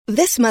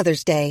This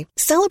Mother's Day,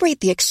 celebrate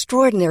the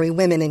extraordinary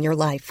women in your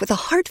life with a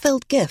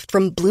heartfelt gift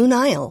from Blue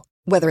Nile.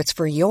 Whether it's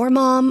for your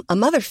mom, a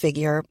mother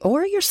figure,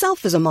 or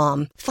yourself as a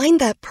mom, find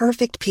that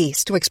perfect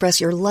piece to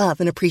express your love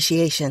and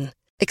appreciation.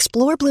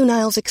 Explore Blue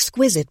Nile's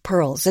exquisite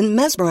pearls and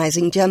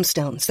mesmerizing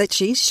gemstones that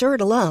she's sure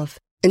to love.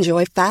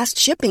 Enjoy fast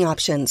shipping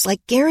options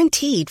like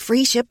guaranteed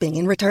free shipping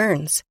and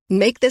returns.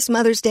 Make this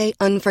Mother's Day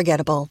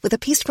unforgettable with a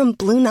piece from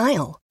Blue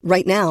Nile.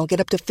 Right now, get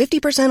up to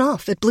 50%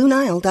 off at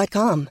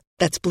BlueNile.com.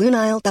 That's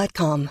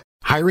BlueNile.com.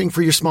 Hiring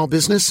for your small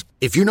business?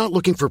 If you're not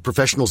looking for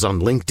professionals on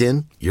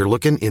LinkedIn, you're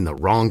looking in the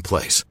wrong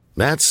place.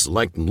 That's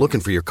like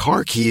looking for your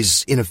car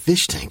keys in a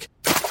fish tank.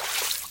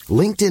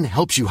 LinkedIn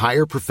helps you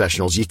hire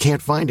professionals you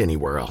can't find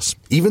anywhere else,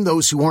 even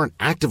those who aren't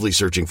actively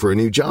searching for a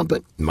new job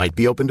but might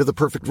be open to the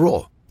perfect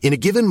role. In a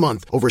given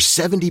month, over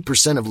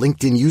 70% of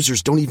LinkedIn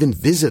users don't even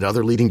visit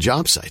other leading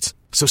job sites.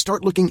 So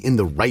start looking in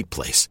the right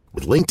place.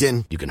 With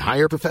LinkedIn, you can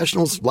hire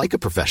professionals like a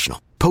professional.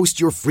 Post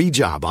your free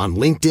job on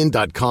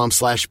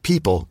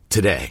linkedin.com/people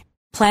today.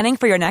 Planning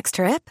for your next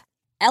trip?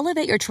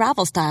 Elevate your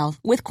travel style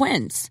with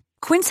Quince.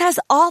 Quince has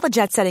all the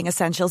jet-setting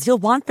essentials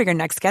you'll want for your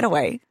next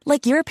getaway,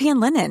 like European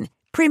linen,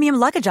 premium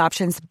luggage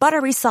options,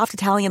 buttery soft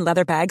Italian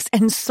leather bags,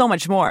 and so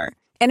much more.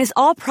 And is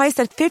all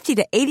priced at 50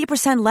 to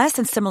 80% less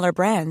than similar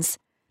brands.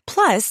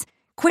 Plus,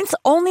 Quince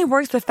only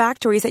works with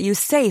factories that use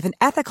safe and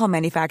ethical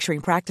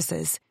manufacturing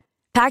practices.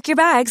 Pack your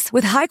bags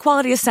with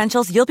high-quality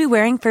essentials you'll be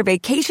wearing for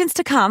vacations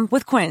to come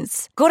with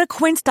Quince. Go to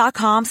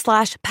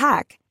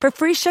quince.com/pack for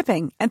free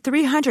shipping and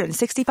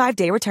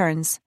 365-day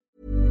returns.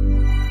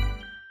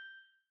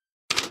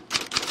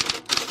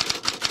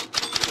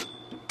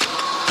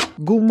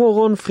 God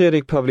morgon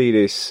Fredrik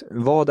Pavlidis.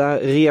 Vad är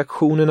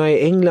reaktionerna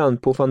i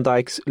England på Van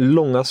Dijks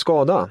långa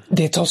skada?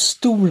 Det tar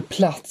stor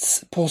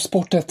plats på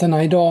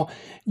sporträtterna idag.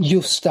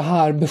 Just det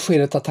här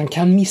beskedet att han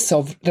kan missa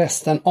av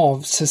resten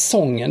av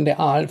säsongen. Det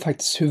är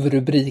faktiskt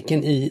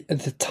huvudrubriken i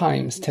The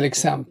Times till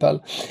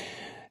exempel.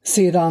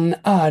 Sedan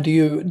är det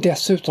ju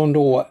dessutom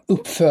då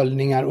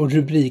uppföljningar och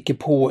rubriker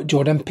på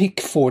Jordan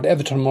Pickford,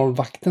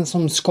 Everton-målvakten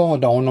som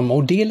skadade honom.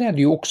 Och det ledde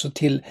ju också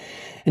till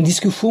en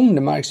diskussion,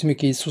 det märks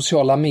mycket i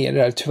sociala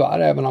medier tyvärr,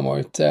 även om det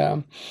varit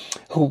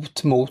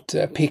hot mot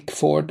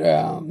Pickford.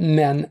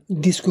 Men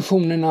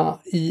diskussionerna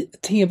i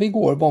tv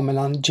igår var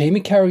mellan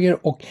Jamie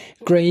Carragher och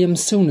Graham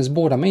Souness,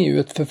 båda med ju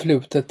ett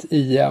förflutet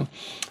i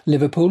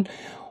Liverpool.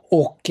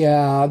 Och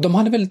de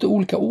hade väldigt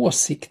olika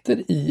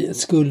åsikter i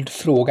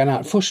skuldfrågan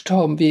här. Först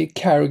har vi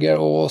Carragher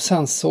och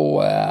sen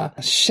så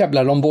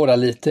käbblar de båda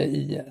lite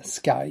i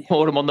Sky.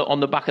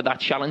 On the back of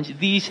that challenge.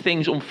 These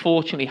things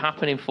unfortunately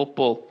happen in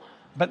football.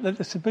 But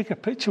it's a bigger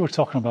picture we're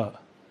talking about.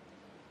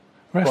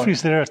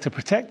 Referees are there to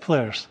protect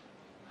players.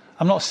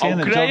 I'm not saying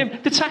that Graham,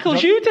 the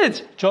tackles you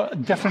did.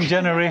 Different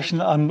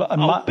generation. And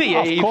of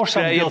course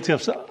I'm guilty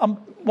of...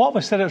 what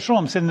I said it's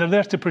wrong. I'm saying they're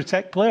there to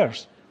protect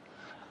players.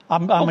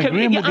 I'm okay,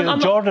 agreeing with you.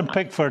 Jordan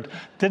Pickford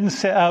didn't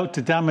set out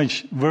to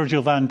damage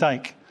Virgil van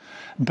Dijk.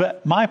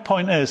 But my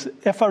point is,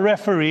 if a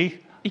referee...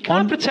 You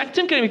can't protect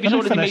him, Graham, if he's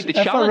already made the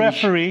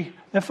challenge.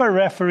 If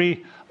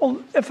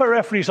a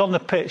referee's on the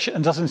pitch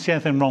and doesn't see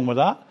anything wrong with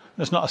that,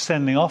 it's not a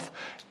sending off.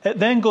 It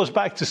then goes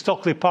back to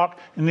Stockley Park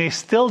and they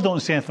still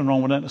don't see anything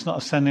wrong with it, it's not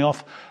a sending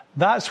off.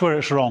 That's where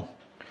it's wrong.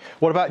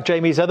 What about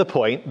Jamie's other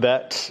point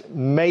that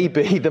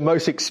maybe the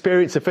most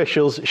experienced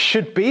officials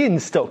should be in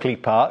Stockley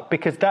Park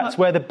because that's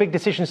where the big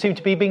decisions seem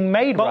to be being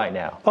made right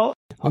now?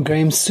 Och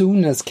Graham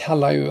Souness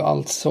kallar ju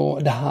alltså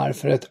det här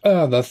för ett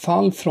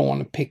överfall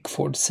från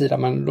Pickfords sida,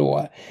 men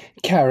då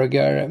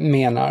Carragher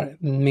menar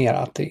mer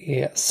att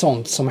det är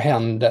sånt som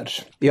händer.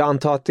 Jag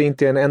antar att det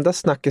inte är en enda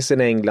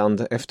snackisen i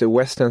England efter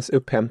West Hams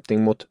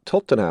upphämtning mot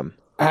Tottenham.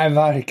 Nej,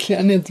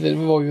 verkligen inte. Det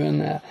var ju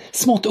en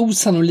smått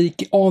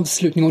osannolik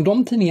avslutning, och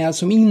de tidningar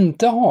som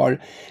inte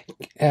har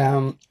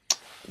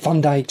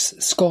Van Dijks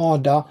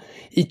skada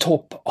i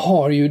topp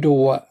har ju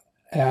då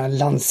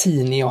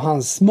Lanzini och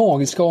hans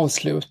magiska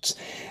avslut,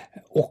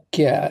 och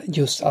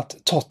just att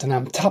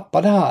Tottenham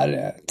tappade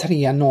här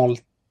 3-0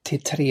 till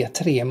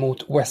 3-3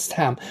 mot West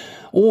Ham.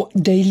 Och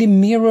Daily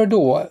Mirror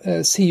då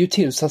ser ju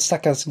till så att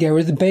stackars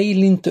Gareth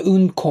Bale inte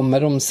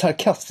undkommer de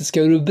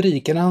sarkastiska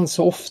rubrikerna han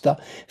så ofta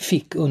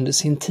fick under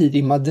sin tid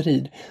i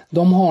Madrid.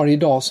 De har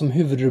idag som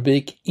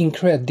huvudrubrik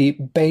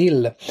Incredible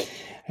Bale.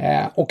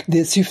 Och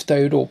det syftar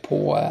ju då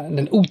på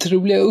den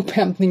otroliga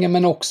upphämtningen,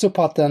 men också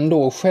på att den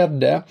då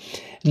skedde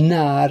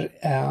när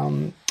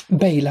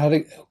Bale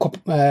hade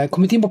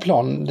kommit in på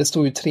planen. Det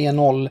stod ju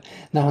 3-0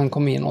 när han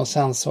kom in, och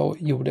sen så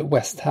gjorde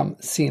West Ham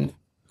sin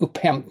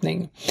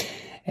upphämtning.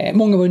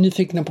 Många var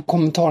nyfikna på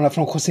kommentarerna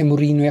från José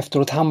Mourinho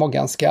efteråt. Han var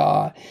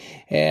ganska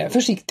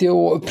försiktig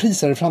och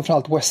prisade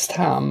framförallt West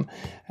Ham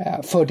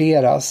för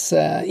deras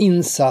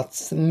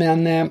insats.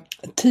 Men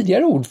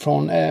tidigare ord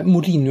från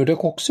Mourinho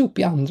dök också upp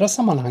i andra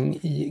sammanhang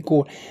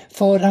igår.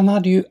 För han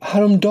hade ju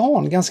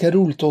häromdagen ganska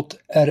roligt åt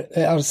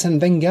Arsène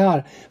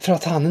Wenger för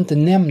att han inte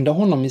nämnde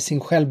honom i sin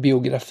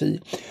självbiografi.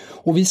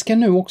 Och vi ska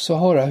nu också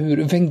höra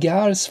hur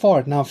Wenger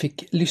svarade när han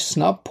fick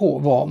lyssna på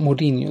vad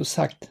Mourinho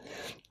sagt.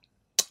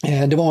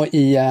 Det var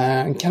i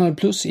Canal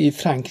Plus i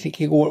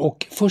Frankrike igår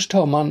och först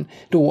hör man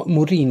då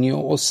Mourinho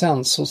och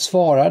sen så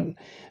svarar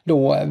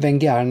då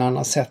Wenger när han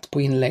har sett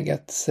på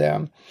inlägget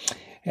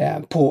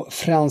på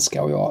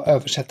franska och jag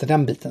översätter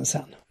den biten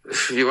sen.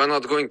 You are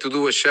not going to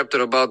do a chapter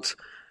about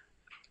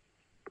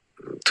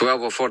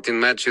 12 or 14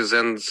 matches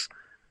and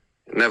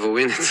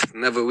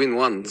never win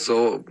one.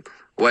 So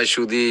why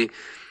should he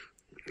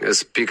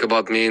speak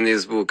about me in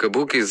his book? A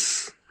book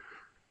is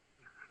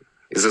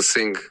a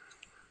thing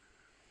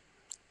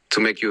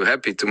to make you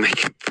happy, to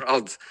make you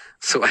proud.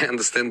 So I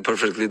understand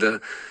perfectly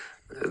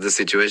the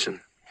situation.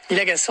 Il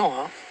est agaçant,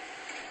 hein?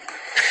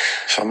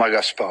 Ça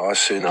m'agace pas,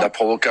 c'est de la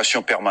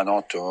provocation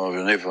permanente.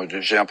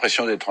 J'ai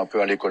l'impression d'être un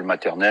peu à l'école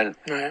maternelle.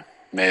 Ouais.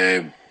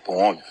 Mais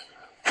bon,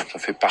 ça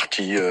fait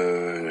partie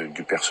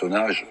du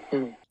personnage.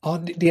 Ja,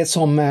 det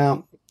som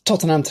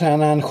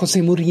Tottenham-tränaren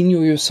José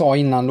Mourinho ju sa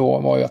innan då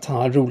var ju att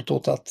han hade roligt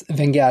åt att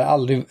Wenger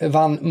aldrig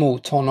vann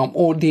mot honom.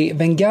 Och det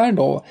Wenger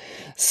då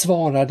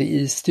svarade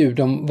i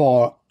studion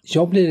var: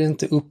 jag blir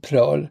inte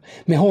upprörd.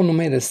 Med honom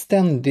är det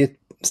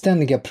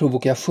ständiga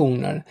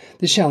provokationer.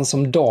 Det känns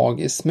som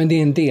dagis, men det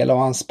är en del av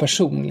hans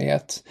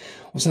personlighet.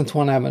 Och sen tog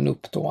han även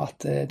upp då att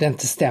det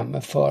inte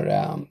stämmer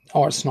för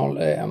Arsenal.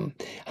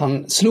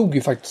 Han slog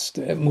ju faktiskt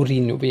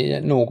Mourinho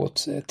vid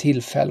något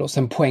tillfälle och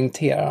sen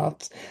poängterar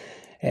att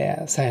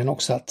säger han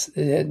också att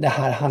det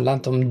här handlar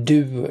inte om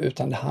du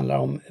utan det handlar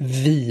om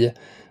vi.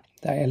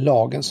 Det är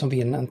lagen som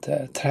vinner,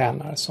 inte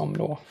tränare som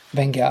då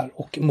Wenger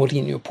och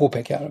Mourinho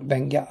påpekar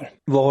Wenger.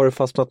 Vad har du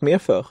fastnat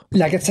med för?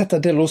 La Gazzetta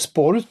dello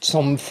Sport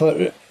som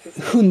för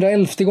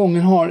 111:e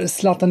gången har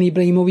Zlatan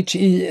Ibrahimovic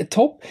i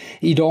topp.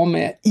 Idag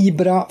med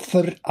Ibra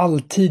för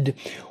alltid.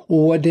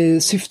 Och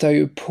det syftar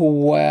ju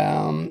på...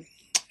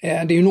 det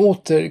är ju en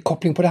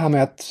återkoppling på det här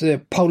med att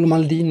Paolo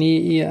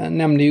Maldini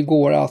nämnde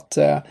igår att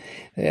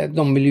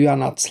de vill ju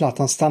gärna att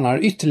Zlatan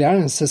stannar ytterligare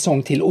en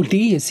säsong till och det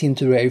i sin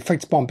tur är ju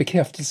faktiskt bara en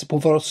bekräftelse på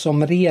vad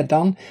som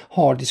redan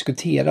har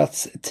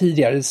diskuterats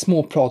tidigare,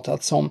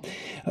 småpratats om.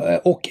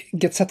 Och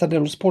Gazzetta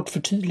dello Sport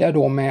förtydligar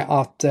då med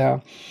att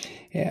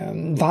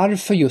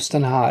varför just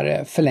den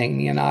här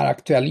förlängningen är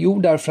aktuell. Jo,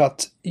 därför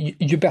att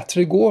ju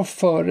bättre det går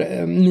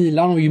för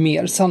Milan och ju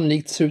mer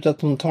sannolikt ser ut att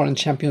de tar en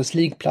Champions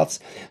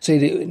League-plats så är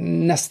det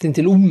nästan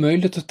till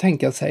omöjligt att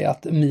tänka sig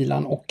att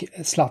Milan och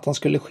Zlatan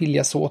skulle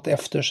skiljas åt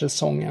efter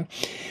säsongen.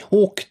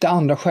 Och det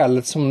andra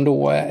skälet som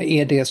då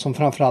är det som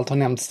framförallt har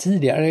nämnts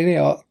tidigare är det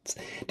att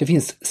det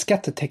finns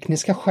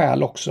skattetekniska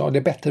skäl också. Det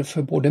är bättre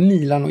för både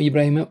Milan och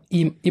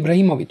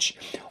Ibrahimovic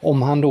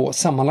om han då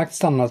sammanlagt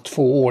stannar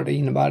 2 år. Det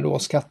innebär då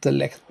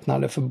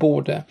skattelättnader för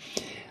både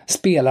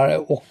spelare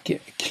och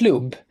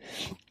klubb.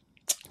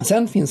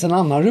 Sen finns en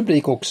annan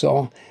rubrik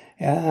också.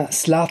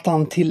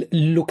 Zlatan till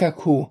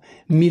Lukaku.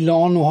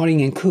 Milano har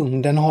ingen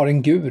kung, den har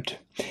en gud.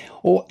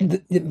 Och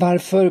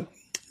varför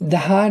det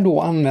här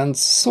då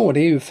används så, det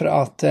är ju för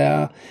att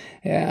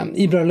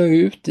Ibra la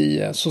ut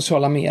i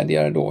sociala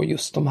medier då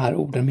just de här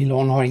orden: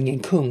 Milano har ingen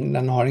kung,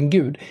 den har en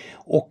gud.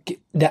 Och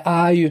det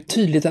är ju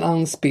tydligt en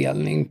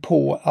anspelning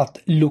på att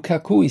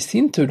Lukaku i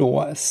sin tur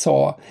då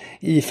sa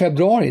i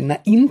februari när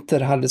Inter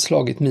hade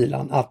slagit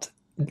Milan att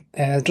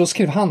då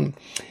skrev han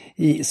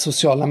i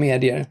sociala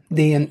medier: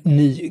 det är en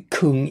ny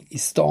kung i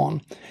stan.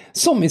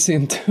 Som i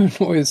sin tur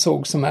då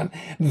såg som en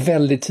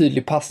väldigt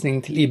tydlig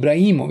passning till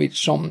Ibrahimovic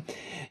som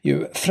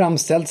ju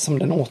framställts som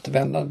den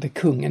återvändande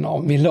kungen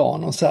av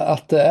Milano. Så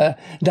att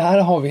där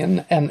har vi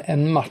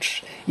en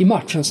match i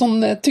matchen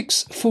som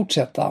tycks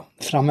fortsätta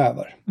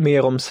framöver.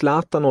 Mer om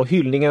Zlatan och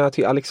hyllningarna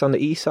till Alexander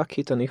Isak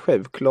hittar ni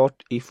självklart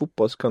i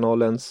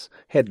Fotbollskanalens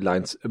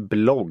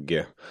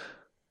Headlines-blogg.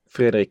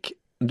 Fredrik,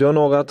 du har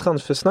några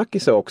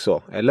transfersnackisar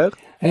också, eller?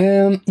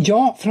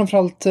 Ja,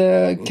 framförallt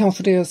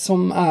kanske det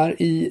som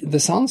är i The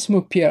Sun som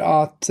uppger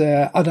att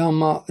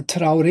Adama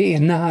Traoré är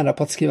nära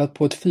på att skriva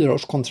på ett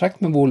 4-årskontrakt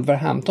med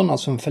Wolverhampton,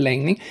 alltså en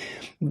förlängning.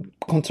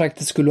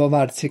 Kontraktet skulle vara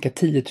värt cirka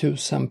 10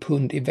 000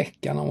 pund i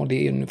veckan och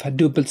det är ungefär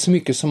dubbelt så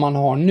mycket som man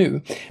har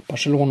nu.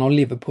 Barcelona och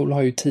Liverpool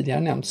har ju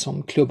tidigare nämnts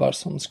som klubbar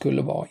som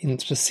skulle vara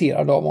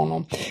intresserade av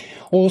honom.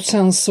 Och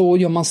sen så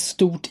gör man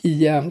stort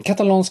i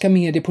katalanska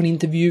medier på en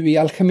intervju i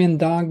Algemeen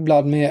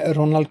Dagblad med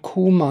Ronald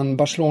Koeman,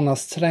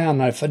 Barcelonas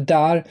tränare, för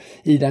där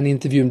i den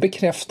intervjun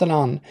bekräftar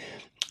han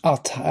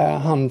att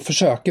han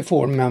försöker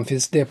få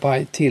Memphis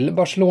Depay till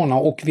Barcelona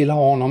och vill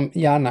ha honom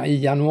gärna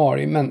i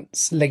januari, men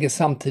lägger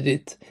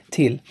samtidigt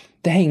till: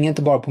 det hänger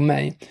inte bara på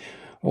mig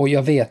och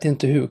jag vet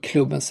inte hur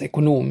klubbens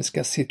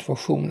ekonomiska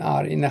situation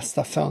är i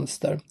nästa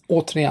fönster.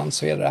 Återigen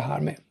så är det här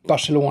med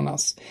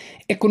Barcelonas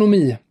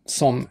ekonomi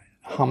som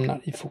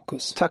hamnar i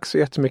fokus. Tack så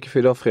jättemycket för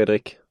idag,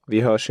 Fredrik.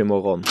 Vi hörs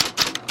imorgon.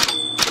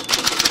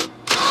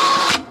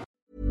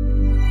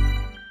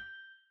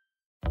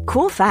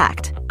 Cool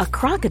fact, a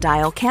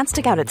crocodile can't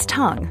stick out its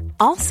tongue.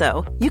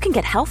 Also, you can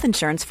get health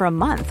insurance for a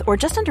month or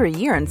just under a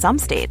year in some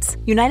states.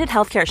 United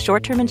Healthcare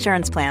short-term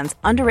insurance plans,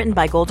 underwritten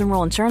by Golden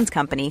Rule Insurance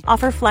Company,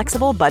 offer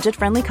flexible,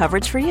 budget-friendly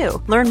coverage for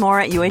you. Learn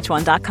more at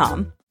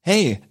uh1.com.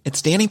 Hey,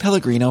 it's Danny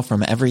Pellegrino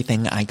from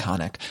Everything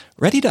Iconic.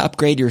 Ready to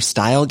upgrade your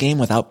style game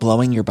without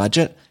blowing your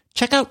budget?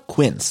 Check out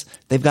Quince.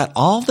 They've got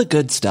all the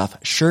good stuff,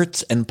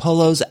 shirts and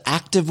polos,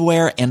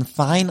 activewear, and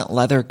fine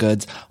leather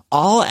goods,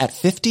 all at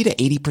 50 to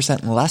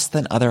 80% less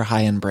than other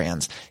high-end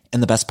brands.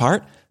 And the best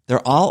part?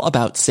 They're all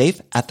about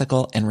safe,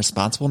 ethical, and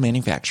responsible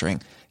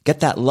manufacturing.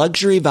 Get that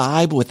luxury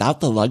vibe without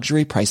the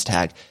luxury price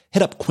tag.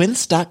 Hit up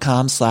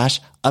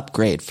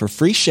quince.com/upgrade for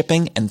free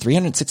shipping and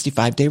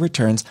 365-day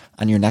returns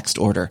on your next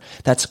order.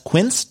 That's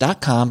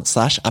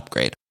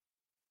quince.com/upgrade.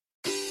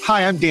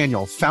 Hi, I'm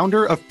Daniel,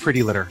 founder of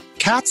Pretty Litter.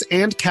 Cats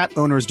and cat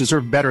owners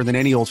deserve better than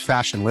any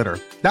old-fashioned litter.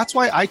 That's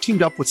why I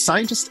teamed up with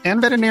scientists and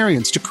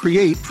veterinarians to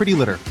create Pretty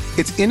Litter.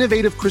 Its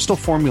innovative crystal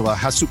formula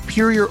has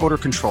superior odor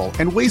control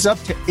and weighs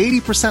up to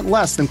 80%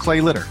 less than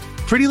clay litter.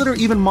 Pretty Litter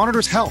even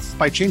monitors health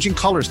by changing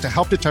colors to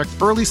help detect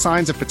early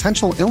signs of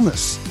potential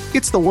illness.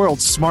 It's the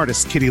world's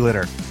smartest kitty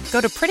litter. Go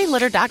to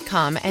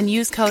prettylitter.com and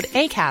use code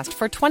ACAST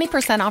for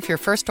 20% off your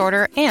first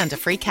order and a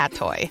free cat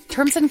toy.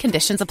 Terms and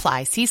conditions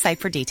apply. See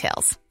site for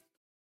details.